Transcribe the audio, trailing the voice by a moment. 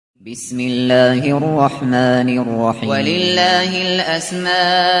بسم الله الرحمن الرحيم ولله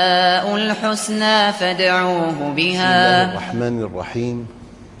الأسماء الحسنى فادعوه بها. بسم الله الرحمن الرحيم.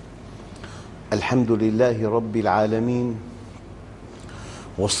 الحمد لله رب العالمين،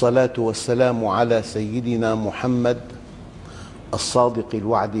 والصلاة والسلام على سيدنا محمد الصادق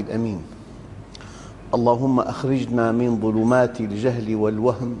الوعد الأمين. اللهم أخرجنا من ظلمات الجهل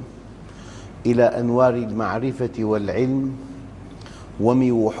والوهم إلى أنوار المعرفة والعلم،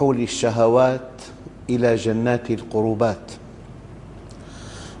 ومن وحول الشهوات إلى جنات القربات.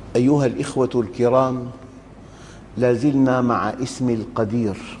 أيها الإخوة الكرام، لا زلنا مع اسم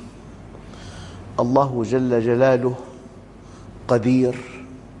القدير. الله جل جلاله قدير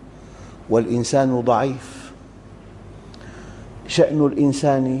والإنسان ضعيف. شأن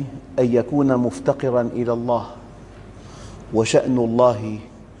الإنسان أن يكون مفتقراً إلى الله، وشأن الله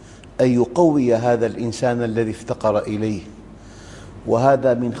أن يقوي هذا الإنسان الذي افتقر إليه،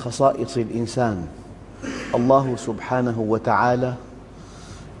 وهذا من خصائص الإنسان. الله سبحانه وتعالى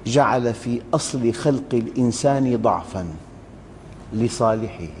جعل في أصل خلق الإنسان ضعفاً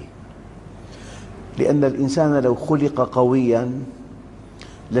لصالحه، لأن الإنسان لو خلق قوياً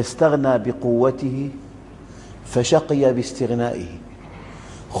لاستغنى بقوته فشقي باستغنائه،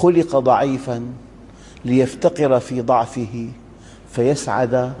 خلق ضعيفاً ليفتقر في ضعفه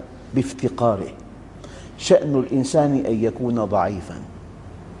فيسعد بافتقاره. شأن الإنسان أن يكون ضعيفاً،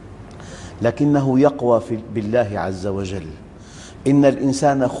 لكنه يقوى بالله عز وجل. إن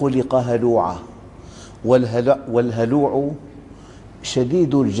الإنسان خلق هلوعاً، والهلوع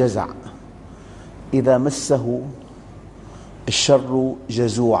شديد الجزع، إذا مسه الشر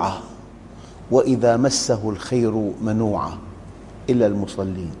جزوعاً، وإذا مسه الخير منوعاً، إلا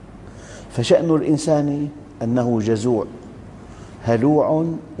المصلين. فشأن الإنسان أنه جزوع هلوع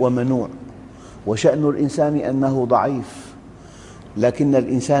ومنوع، وشأن الإنسان أنه ضعيف، لكن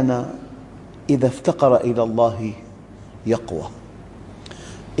الإنسان إذا افتقر إلى الله يقوى.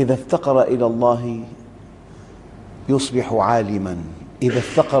 إذا افتقر إلى الله يصبح عالماً، إذا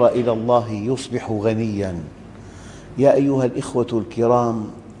افتقر إلى الله يصبح غنياً. يا أيها الإخوة الكرام،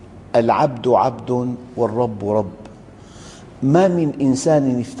 العبد عبد والرب رب. ما من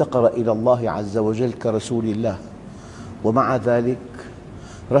إنسان افتقر إلى الله عز وجل كرسول الله، ومع ذلك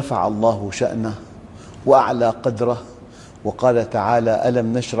رفع الله شأنه وأعلى قدره، وقال تعالى: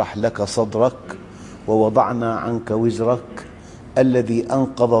 ألم نشرح لك صدرك ووضعنا عنك وزرك الذي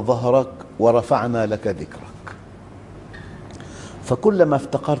أنقض ظهرك ورفعنا لك ذكرك. فكلما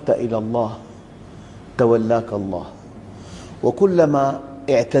افتقرت إلى الله تولاك الله، وكلما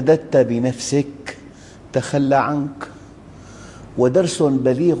اعتددت بنفسك تخلى عنك. ودرس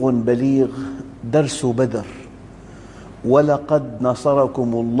بليغ درس بدر: ولقد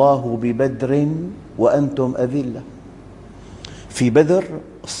نصركم الله ببدر وأنتم أذلة. في بدر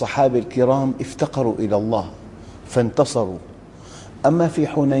الصحابة الكرام افتقروا إلى الله فانتصروا. أما في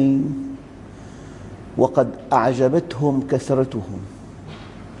حنين وقد أعجبتهم كثرتهم،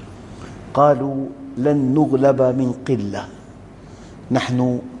 قالوا: لن نغلب من قلة،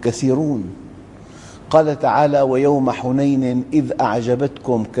 نحن كثيرون. قال تعالى: ويوم حنين إذ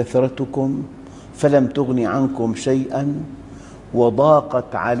أعجبتكم كثرتكم فلم تغن عنكم شيئاً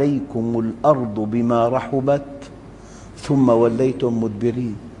وضاقت عليكم الأرض بما رحبت ثم وليتم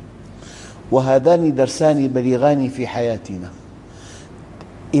مدبرين. وهذان درسان بليغان في حياتنا.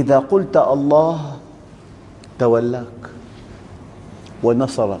 إذا قلت الله تولاك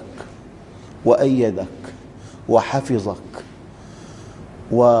ونصرك وأيدك وحفظك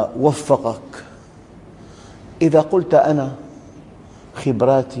ووفقك. إذا قلت أنا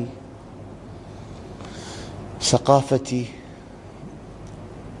خبراتي، ثقافتي،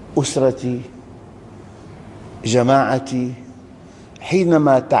 أسرتي، جماعتي،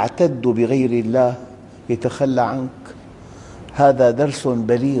 حينما تعتد بغير الله يتخلى عنك. هذا درس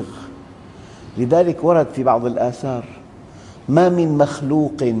بليغ. لذلك ورد في بعض الآثار: ما من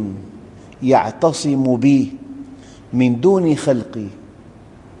مخلوق يعتصم بي من دون خلقي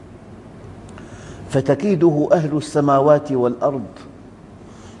فتكيده أهل السماوات والأرض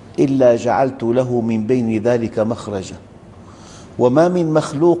إلا جعلت له من بين ذلك مخرجا، وما من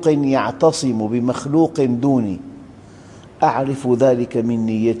مخلوق يعتصم بمخلوق دوني أعرف ذلك من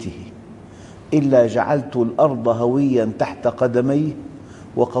نيته إلا جعلت الأرض هويا تحت قدميه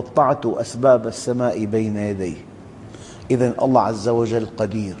وقطعت أسباب السماء بين يديه. إذن الله عز وجل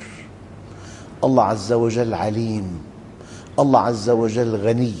قدير، الله عز وجل عليم، الله عز وجل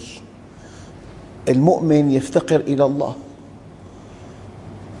غني. المؤمن يفتقر إلى الله: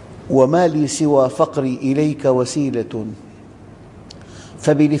 وما لي سوى فقري إليك وسيلة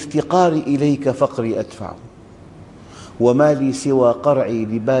فبالافتقار إليك فقري أدفع. وما لي سوى قرعي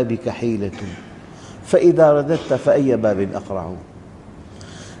لبابك حيلة، فإذا رددت فأي باب أقرع.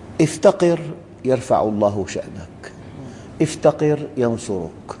 افتقر يرفع الله شأنك، افتقر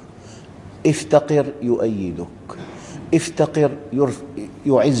ينصرك، افتقر يؤيدك، افتقر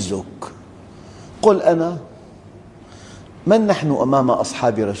يعزك. قل أنا من نحن أمام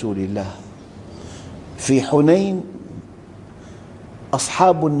أصحاب رسول الله؟ في حنين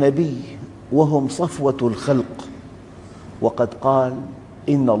أصحاب النبي وهم صفوة الخلق، وقد قال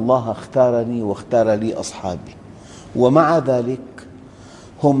إن الله اختارني واختار لي أصحابي، ومع ذلك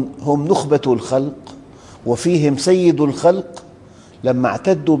هم نخبة الخلق وفيهم سيد الخلق، لما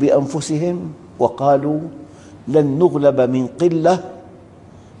اعتدوا بأنفسهم وقالوا لن نغلب من قلة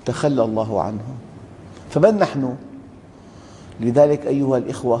تخلى الله عنهم. فمن نحن؟ لذلك أيها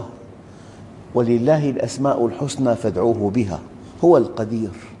الإخوة، ولله الأسماء الحسنى فادعوه بها. هو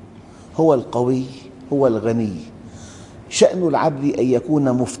القدير، هو القوي، هو الغني. شأن العبد أن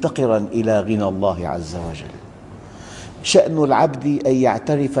يكون مفتقراً إلى غنى الله عز وجل، شأن العبد أن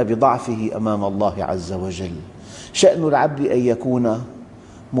يعترف بضعفه أمام الله عز وجل، شأن العبد أن يكون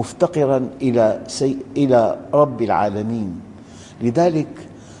مفتقراً إلى رب العالمين. لذلك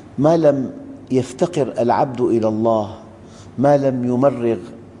ما لم يفتقر العبد إلى الله، ما لم يمرغ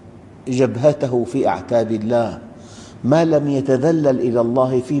جبهته في أعتاب الله، ما لم يتذلل إلى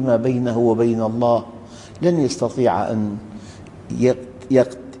الله فيما بينه وبين الله، لن يستطيع أن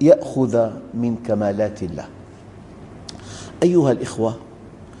يأخذ من كمالات الله. أيها الإخوة،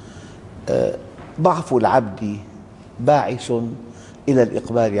 ضعف العبد باعث إلى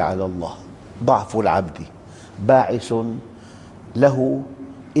الإقبال على الله، ضعف العبد باعث له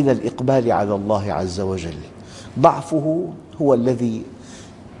إلى الإقبال على الله عز وجل. ضعفه هو الذي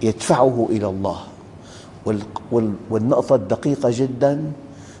يدفعه إلى الله. والنقطة الدقيقة جداً،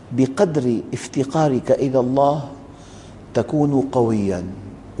 بقدر افتقارك إلى الله تكون قوياً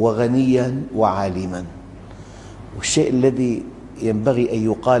وغنياً وعالماً. والشيء الذي ينبغي أن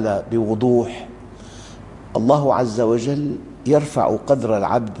يقال بوضوح: الله عز وجل يرفع قدر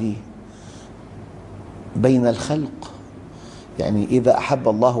العبد بين الخلق. يعني إذا أحب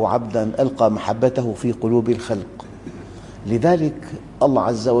الله عبداً ألقى محبته في قلوب الخلق. لذلك الله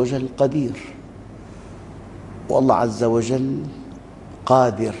عز وجل قدير، والله عز وجل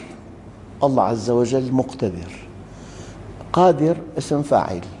قادر، الله عز وجل مقتدر. قادر اسم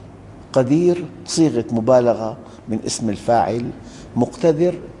فاعل، قدير صيغة مبالغة من اسم الفاعل،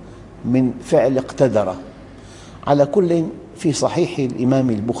 مقتدر من فعل اقتدر. على كل، في صحيح الإمام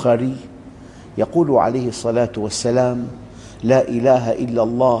البخاري يقول عليه الصلاة والسلام: لا إله إلا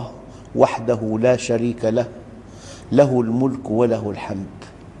الله وحده لا شريك له، له الملك وله الحمد،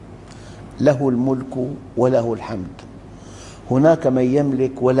 له الملك وله الحمد. هناك من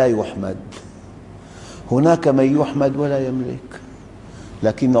يملك ولا يحمد، هناك من يحمد ولا يملك،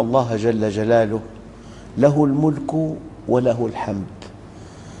 لكن الله جل جلاله له الملك وله الحمد،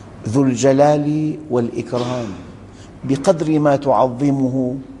 ذو الجلال والإكرام. بقدر ما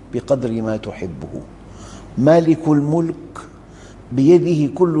تعظمه بقدر ما تحبه. مالك الملك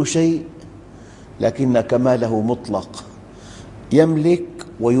بيده كل شيء، لكن كماله مطلق، يملك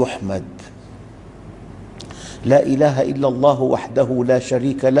ويحمد. لا إله إلا الله وحده لا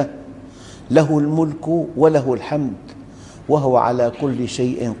شريك له، له الملك وله الحمد، وهو على كل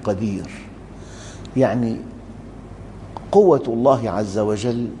شيء قدير. يعني قوة الله عز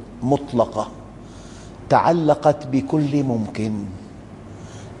وجل مطلقة، تعلقت بكل ممكن.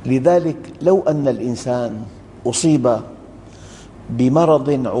 لذلك لو أن الإنسان أصيب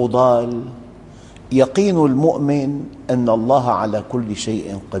بمرض عضال، يقين المؤمن أن الله على كل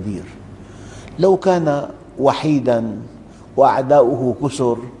شيء قدير. لو كان وحيداً وأعداؤه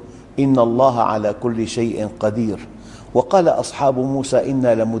كثر، إن الله على كل شيء قدير. وقال أصحاب موسى: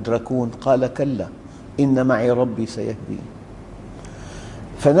 إنا لمدركون، قال: كلا إن معي ربي سيهدين.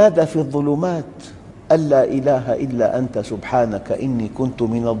 فنادى في الظلمات أن لا إله إلا أنت سبحانك إني كنت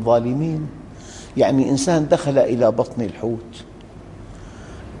من الظالمين. يعني إنسان دخل إلى بطن الحوت،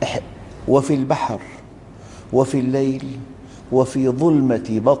 وفي البحر، وفي الليل، وفي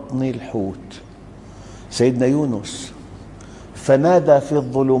ظلمة بطن الحوت. سيدنا يونس: فنادى في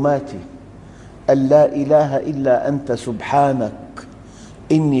الظلمات أن لا إله إلا أنت سبحانك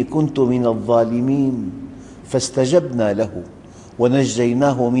إني كنت من الظالمين، فاستجبنا له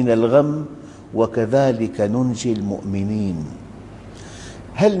ونجيناه من الغم وكذلك ننجي المؤمنين.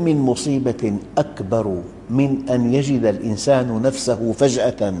 هل من مصيبة أكبر من أن يجد الإنسان نفسه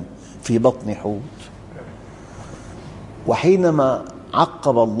فجأة في بطن حوت؟ وحينما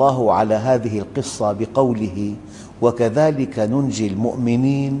عقب الله على هذه القصة بقوله وكذلك ننجي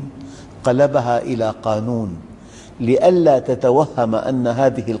المؤمنين، قلبها إلى قانون. لئلا تتوهم أن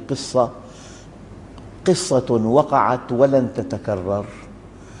هذه القصة قصة وقعت ولن تتكرر،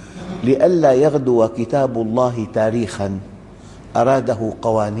 لئلا يغدو كتاب الله تاريخاً أراده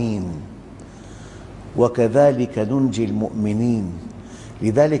قوانين، وكذلك ننجي المؤمنين.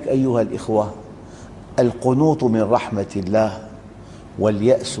 لذلك أيها الإخوة، القنوط من رحمة الله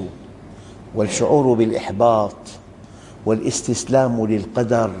واليأس والشعور بالإحباط والاستسلام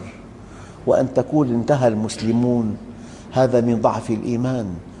للقدر وأن تقول انتهى المسلمون، هذا من ضعف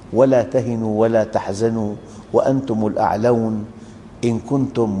الإيمان. ولا تهنوا ولا تحزنوا وأنتم الأعلون إن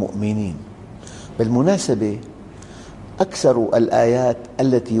كنتم مؤمنين. بالمناسبة، أكثر الآيات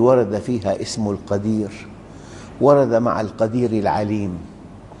التي ورد فيها اسم القدير ورد مع القدير العليم،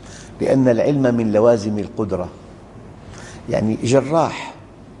 لأن العلم من لوازم القدرة. يعني جراح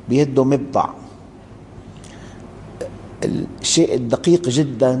بيده مبضع، الشيء الدقيق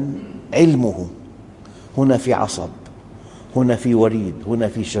جدا علمه، هنا في عصب، هنا في وريد، هنا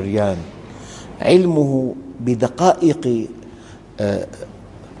في شريان. علمه بدقائق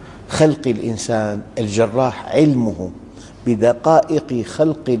خلق الإنسان، الجراح علمه بدقائق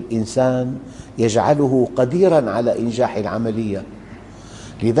خلق الإنسان يجعله قديراً على إنجاح العملية.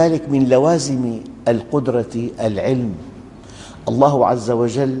 لذلك من لوازم القدرة العلم. الله عز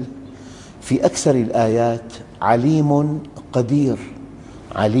وجل في أكثر الآيات عليم قدير،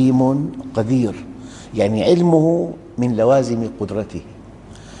 عليم قدير، يعني علمه من لوازم قدرته.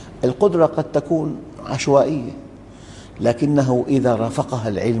 القدرة قد تكون عشوائية، لكنه إذا رافقها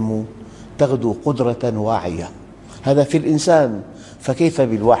العلم تغدو قدرة واعية. هذا في الإنسان، فكيف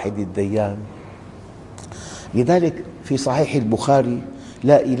بالواحد الديان؟ لذلك في صحيح البخاري: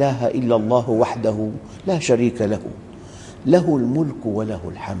 لا إله إلا الله وحده لا شريك له، له الملك وله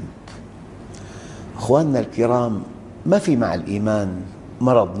الحمد. أخواننا الكرام، ما في مع الإيمان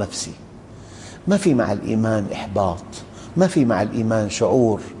مرض نفسي، ما في مع الإيمان إحباط، ما في مع الإيمان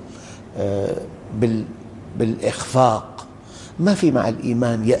شعور بالإخفاق، ما في مع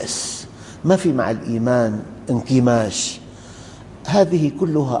الإيمان يأس، ما في مع الإيمان انكماش. هذه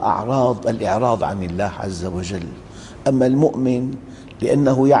كلها أعراض الإعراض عن الله عز وجل. أما المؤمن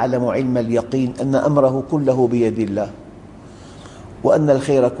لأنه يعلم علم اليقين أن أمره كله بيد الله، وأن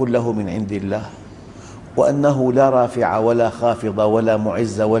الخير كله من عند الله، وأنه لا رافع ولا خافض ولا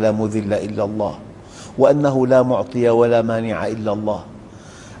معز ولا مذل إلا الله، وأنه لا معطي ولا مانع إلا الله.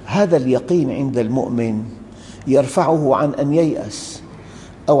 هذا اليقين عند المؤمن يرفعه عن أن ييأس،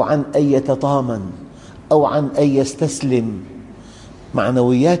 أو عن أن يتطامن، أو عن أن يستسلم.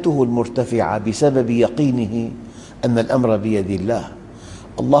 معنوياته المرتفعة بسبب يقينه أن الأمر بيد الله.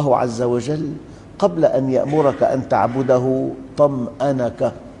 الله عز وجل قبل أن يأمرك أن تعبده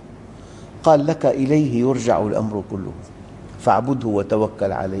طمأنك، قال لك: إليه يرجع الأمر كله فاعبده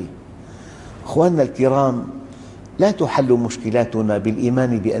وتوكل عليه. أخواننا الكرام، لا تحل مشكلاتنا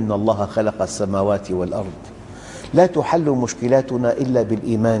بالإيمان بأن الله خلق السماوات والأرض، لا تحل مشكلاتنا إلا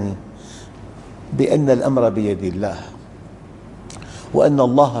بالإيمان بأن الأمر بيد الله، وأن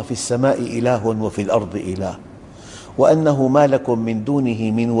الله في السماء إله وفي الأرض إله، وأنه ما لكم من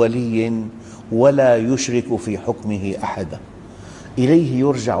دونه من ولي ولا يشرك في حكمه أحدا. إليه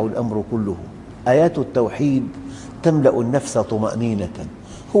يرجع الأمر كله. آيات التوحيد تملأ النفس طمأنينة.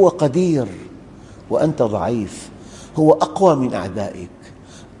 هو قدير وأنت ضعيف، هو أقوى من أعدائك،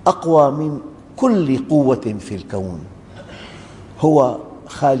 أقوى من كل قوة في الكون. هو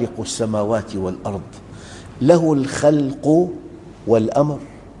خالق السماوات والأرض، له الخلق والأمر.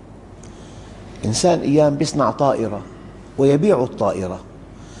 إنسان أيام يصنع طائرة ويبيع الطائرة.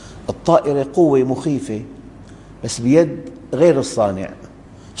 الطائرة قوة مخيفة بس بيد غير الصانع،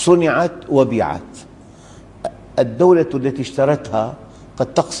 صنعت وبيعت. الدولة التي اشترتها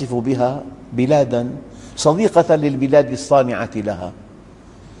قد تقصف بها بلاداً صديقة للبلاد الصانعة لها.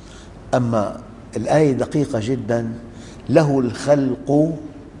 أما الآية دقيقة جداً: له الخلق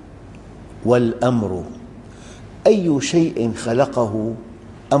والأمر. أي شيء خلقه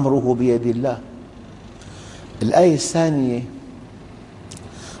أمره بيد الله. الآية الثانية: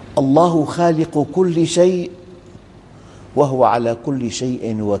 الله خالق كل شيء وهو على كل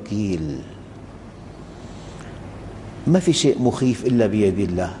شيء وكيل. ما في شيء مخيف إلا بيد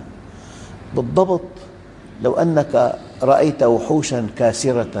الله. بالضبط لو أنك رأيت وحوشاً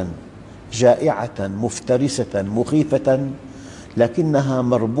كاسرة جائعة مفترسة مخيفة، لكنها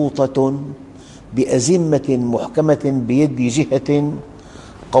مربوطة بأزمة محكمة بيد جهة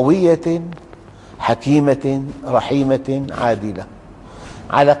قوية حكيمة رحيمة عادلة.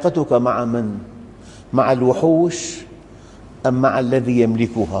 علاقتك مع من؟ مع الوحوش أم مع الذي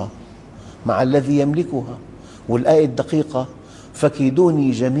يملكها؟ مع الذي يملكها. والآية الدقيقة: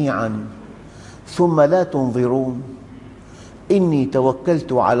 فكيدوني جميعاً ثم لا تنظرون إني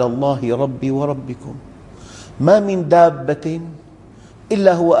توكلت على الله ربي وربكم ما من دابة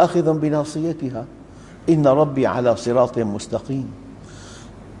إلا هو آخذ بناصيتها إن ربي على صراط مستقيم.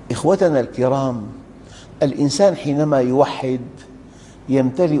 إخوتنا الكرام، الإنسان حينما يوحد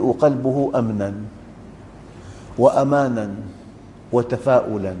يمتلئ قلبه أمناً وأماناً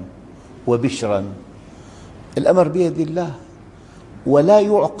وتفاؤلاً وبشراً. الأمر بيد الله، ولا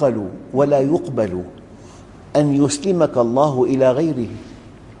يعقل ولا يقبل أن يسلمك الله إلى غيره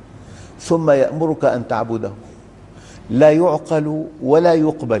ثم يأمرك أن تعبده. لا يعقل ولا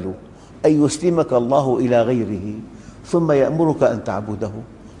يقبل أن يسلمك الله إلى غيره ثم يأمرك أن تعبده.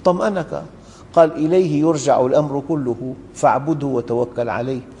 طمأنك، قال إليه يرجع الأمر كله فاعبده وتوكل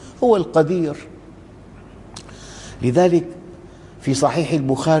عليه، هو القدير. لذلك في صحيح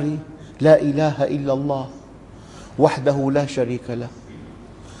البخاري: لا إله إلا الله وحده لا شريك له،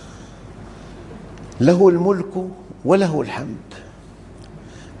 له الملك وله الحمد،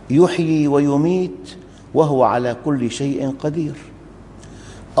 يحيي ويميت وهو على كل شيء قدير.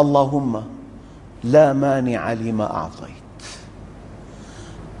 اللهم لا مانع لما أعطيت،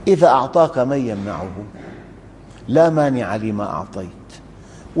 إذا أعطاك من يمنعه؟ لا مانع لما أعطيت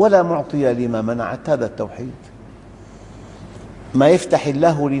ولا معطي لما منعت. هذا التوحيد. ما يفتح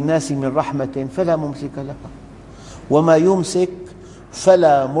الله للناس من رحمة فلا ممسك لها، وما يمسك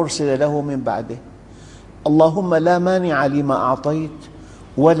فلا مرسل له من بعده. اللهم لا مانع لما أعطيت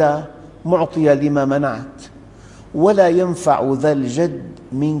ولا معطي لما منعت ولا ينفع ذا الجد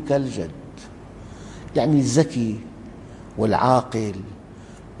منك الجد. يعني الذكي والعاقل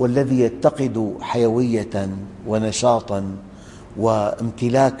والذي يتقد حيوية ونشاطا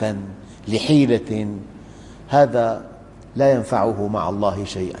وامتلاكا لحيلة، هذا لا ينفعه مع الله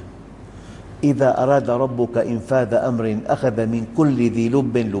شيئا. إذا أراد ربك إنفاذ أمر أخذ من كل ذي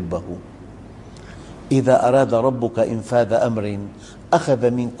لب لبه. إذا أراد ربك إنفاذ أمر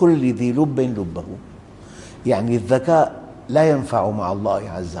أخذ من كل ذي لب لبه. يعني الذكاء لا ينفع مع الله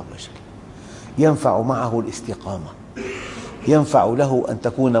عز وجل، ينفع معه الاستقامة، ينفع له أن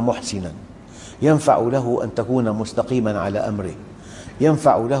تكون محسناً، ينفع له أن تكون مستقيماً على أمره،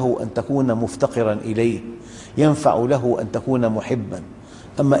 ينفع له أن تكون مفتقراً إليه، ينفع له أن تكون محباً.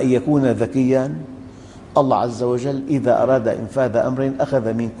 أما أن يكون ذكياً، الله عز وجل إذا أراد إنفاذ أمر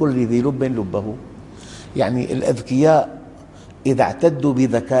أخذ من كل ذي لب لبه. يعني الأذكياء إذا اعتدوا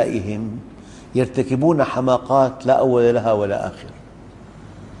بذكائهم يرتكبون حماقات لا أول لها ولا آخر.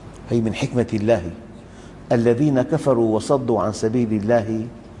 هي من حكمة الله. الذين كفروا وصدوا عن سبيل الله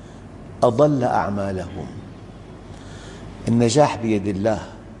أضل أعمالهم. النجاح بيد الله،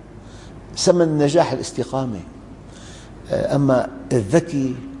 ثمن النجاح الاستقامة. أما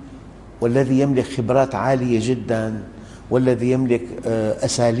الذكي والذي يملك خبرات عالية جدا والذي يملك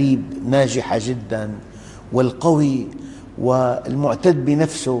أساليب ناجحة جدا والقوي والمعتد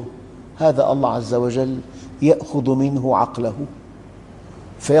بنفسه، هذا الله عز وجل يأخذ منه عقله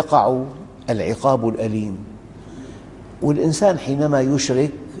فيقع العقاب الأليم. والإنسان حينما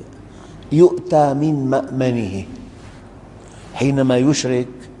يشرك يؤتى من مأمنه، حينما يشرك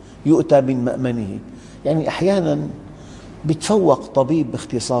يؤتى من مأمنه. يعني أحياناً يتفوق طبيب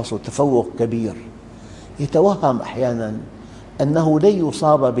باختصاصه تفوق كبير، يتوهم أحياناً أنه لن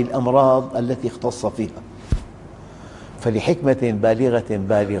يصاب بالأمراض التي اختص فيها، فلحكمة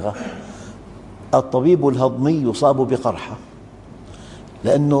بالغة الطبيب الهضمي يصاب بقرحة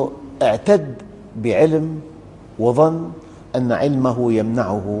لأنه اعتد بعلم وظن أن علمه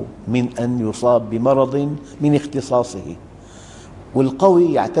يمنعه من أن يصاب بمرض من اختصاصه.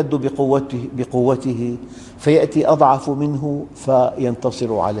 والقوي يعتد بقوته فيأتي أضعف منه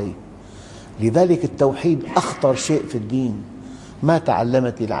فينتصر عليه. لذلك التوحيد أخطر شيء في الدين، ما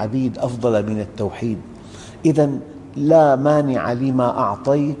تعلمت العبيد أفضل من التوحيد. إذن لا مانع لما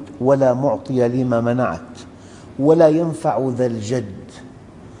أعطيت ولا معطي لما منعت ولا ينفع ذا الجد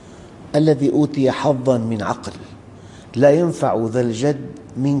الذي أوتي حظاً من عقل. لا ينفع ذا الجد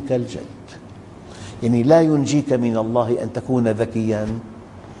منك الجد. يعني لا ينجيك من الله أن تكون ذكياً،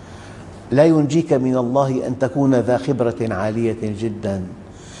 لا ينجيك من الله أن تكون ذا خبرة عالية جداً،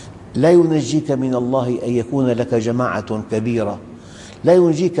 لا ينجيك من الله أن يكون لك جماعة كبيرة، لا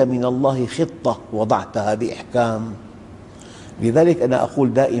ينجيك من الله خطة وضعتها بإحكام. لذلك أنا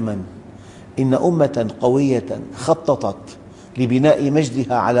أقول دائماً إن أمة قوية خططت لبناء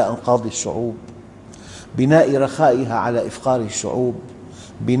مجدها على أنقاض الشعوب، بناء رخائها على إفقار الشعوب،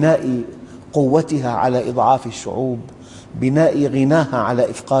 بناء قوتها على إضعاف الشعوب، بناء غناها على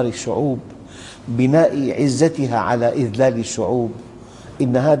إفقار الشعوب، بناء عزتها على إذلال الشعوب.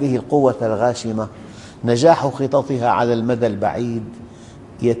 إن هذه القوة الغاشمة نجاح خططها على المدى البعيد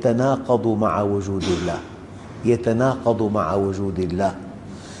يتناقض مع وجود الله، يتناقض مع وجود الله.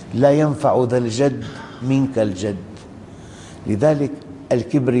 لا ينفع ذا الجد منك الجد. لذلك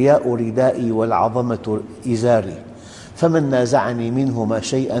الكبرياء ردائي والعظمة إزاري، فمن نازعني منهما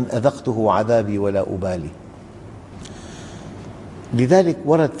شيئا أذقته عذابي ولا أبالي. لذلك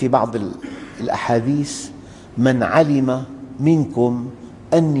ورد في بعض الأحاديث: من علم منكم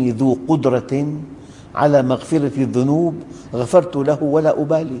أني ذو قدرة على مغفرة الذنوب غفرت له ولا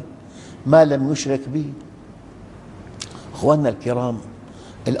أبالي ما لم يشرك بي. أخواننا الكرام،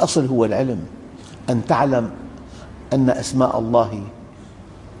 الأصل هو العلم، أن تعلم أن أسماء الله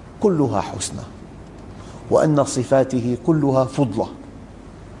كلها حسنى، وأن صفاته كلها فضلة.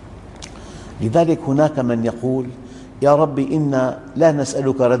 لذلك هناك من يقول: يا رب إنا لا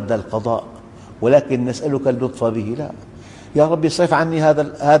نسألك رد القضاء ولكن نسألك اللطف به. لا، يا رب اصرف عني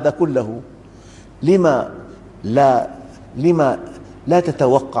هذا كله. لما لا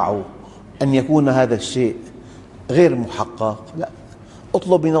تتوقع أن يكون هذا الشيء غير محقق؟ لا،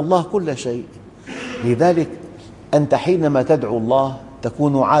 اطلب من الله كل شيء. لذلك أنت حينما تدعو الله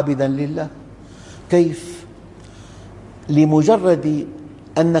تكون عابداً لله. كيف؟ لمجرد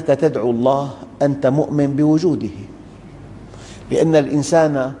أنك تدعو الله أنت مؤمن بوجوده، لأن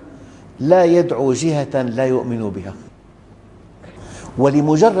الإنسان لا يدعو جهة لا يؤمن بها.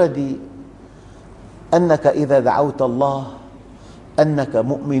 ولمجرد أنك إذا دعوت الله أنك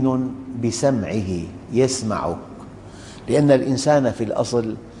مؤمن بسمعه، يسمعك، لأن الإنسان في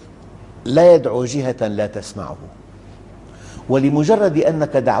الأصل لا يدعو جهة لا تسمعه. ولمجرد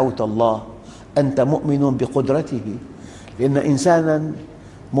أنك دعوت الله أنت مؤمن بقدرته، لأن إنساناً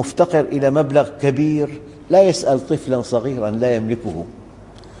مفتقر إلى مبلغ كبير لا يسأل طفلاً صغيراً لا يملكه.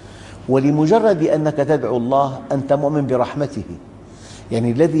 ولمجرد أنك تدعو الله أنت مؤمن برحمته،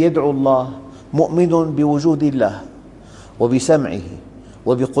 يعني الذي يدعو الله مؤمن بوجود الله وبسمعه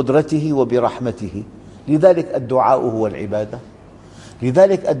وبقدرته وبرحمته. لذلك الدعاء هو العبادة،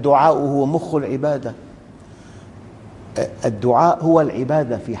 لذلك الدعاء هو مخ العبادة. الدعاء هو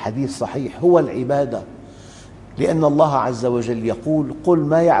العبادة، في حديث صحيح هو العبادة، لأن الله عز وجل يقول: قل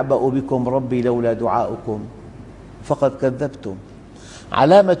ما يعبأ بكم ربي لولا دعاؤكم فقد كذبتم.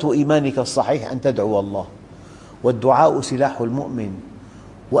 علامة إيمانك الصحيح أن تدعو الله، والدعاء سلاح المؤمن،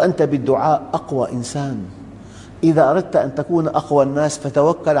 وأنت بالدعاء أقوى إنسان. إذا أردت أن تكون أقوى الناس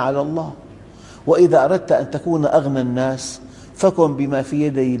فتوكل على الله، وإذا أردت أن تكون أغنى الناس فكن بما في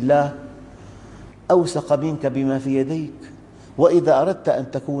يدي الله أوثق منك بما في يديك، وإذا أردت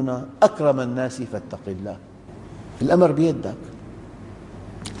أن تكون أكرم الناس فاتق الله. الأمر بيدك.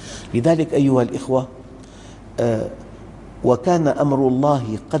 لذلك أيها الإخوة، وكان أمر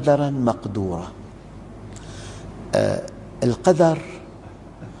الله قدراً مقدورا. القدر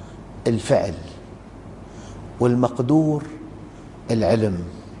الفعل، والمقدور العلم.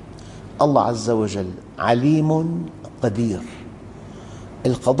 الله عز وجل عليم قدير.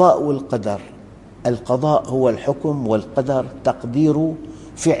 القضاء والقدر، القضاء هو الحكم، والقدر تقدير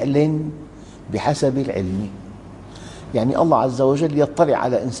فعل بحسب العلم. يعني الله عز وجل يطلع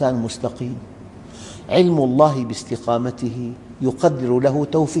على إنسان مستقيم، علم الله باستقامته يقدر له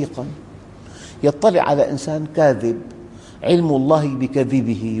توفيقاً. يطلع على إنسان كاذب، علم الله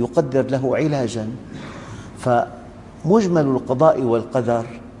بكذبه يقدر له علاجاً. فمجمل القضاء والقدر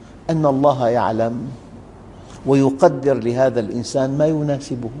أن الله يعلم ويقدر لهذا الإنسان ما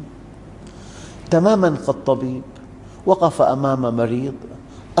يناسبه. تماماً كالطبيب وقف أمام مريض،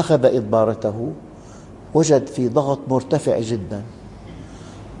 أخذ إضبارته، وجد في ضغط مرتفع جداً.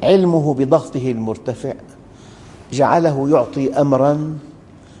 علمه بضغطه المرتفع جعله يعطي أمراً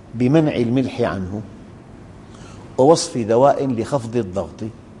بمنع الملح عنه ووصف دواء لخفض الضغط.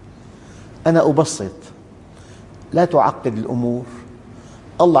 أنا أبسط، لا تعقد الأمور.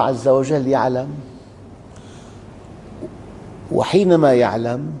 الله عز وجل يعلم، وحينما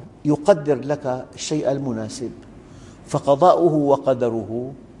يعلم يقدر لك الشيء المناسب. فقضاؤه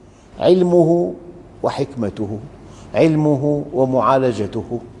وقدره علمه وحكمته، علمه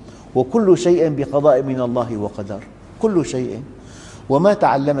ومعالجته، وكل شيء بقضاء من الله وقدر، كل شيء. وما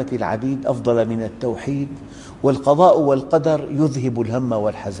تعلمت العبيد أفضل من التوحيد، والقضاء والقدر يذهب الهم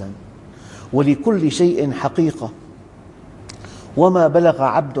والحزن، ولكل شيء حقيقة. وما بلغ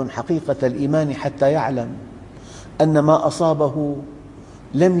عبد حقيقة الإيمان حتى يعلم أن ما أصابه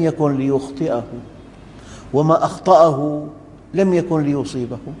لم يكن ليخطئه، وما أخطأه لم يكن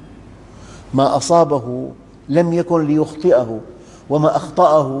ليصيبه. ما أصابه لم يكن ليخطئه، وما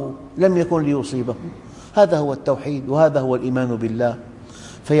أخطأه لم يكن ليصيبه. هذا هو التوحيد، وهذا هو الإيمان بالله.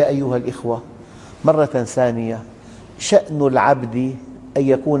 فيا أيها الإخوة، مرة ثانية، شأن العبد أن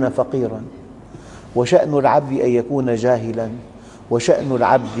يكون فقيراً، وشأن العبد أن يكون جاهلاً، وشأن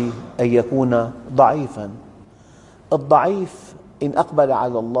العبد أن يكون ضعيفاً. الضعيف إن أقبل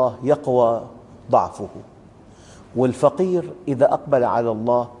على الله يقوى ضعفه، والفقير إذا أقبل على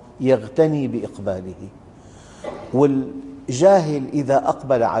الله يغتني بإقباله، والجاهل إذا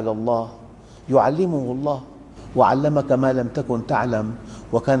أقبل على الله يعلمه الله، وعلمك ما لم تكن تعلم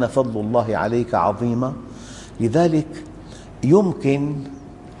وكان فضل الله عليك عظيما. لذلك يمكن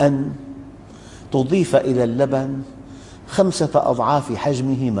أن تضيف إلى اللبن 5 أضعاف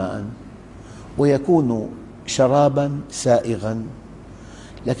حجمه ماء ويكون شراباً سائغاً،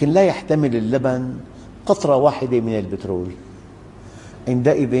 لكن لا يحتمل اللبن قطرة واحدة من البترول،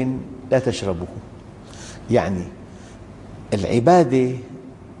 عندئذ لا تشربه. يعني العبادة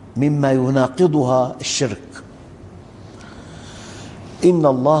مما يناقضها الشرك. إن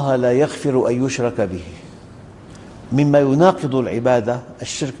الله لا يغفر أن يشرك به، مما يناقض العبادة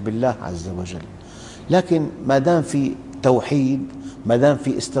الشرك بالله عز وجل. لكن ما دام في توحيد، ما دام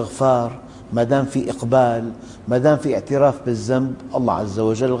في استغفار، ما دام في إقبال، ما دام في اعتراف بالذنب، الله عز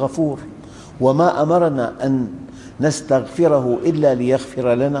وجل غفور. وما أمرنا أن نستغفره إلا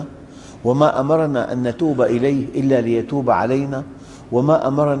ليغفر لنا، وما أمرنا أن نتوب إليه إلا ليتوب علينا، وما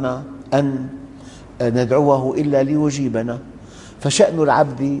أمرنا أن ندعوه إلا ليجيبنا. فشأن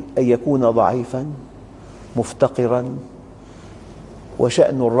العبد أن يكون ضعيفاً مفتقراً،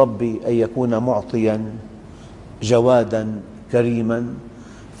 وشأن الرب أن يكون معطياً جواداً كريماً.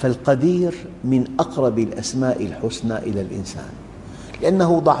 فالقدير من أقرب الأسماء الحسنى إلى الإنسان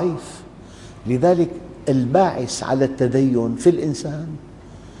لأنه ضعيف. لذلك الباعث على التدين في الإنسان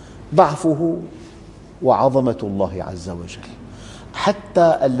ضعفه وعظمة الله عز وجل.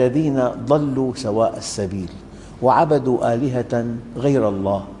 حتى الذين ضلوا سواء السبيل وعبدوا آلهة غير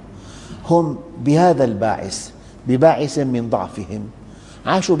الله هم بهذا الباعث، بباعث من ضعفهم،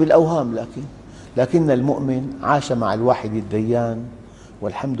 عاشوا بالأوهام، لكن المؤمن عاش مع الواحد الديان،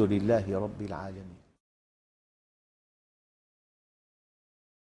 والحمد لله رب العالمين.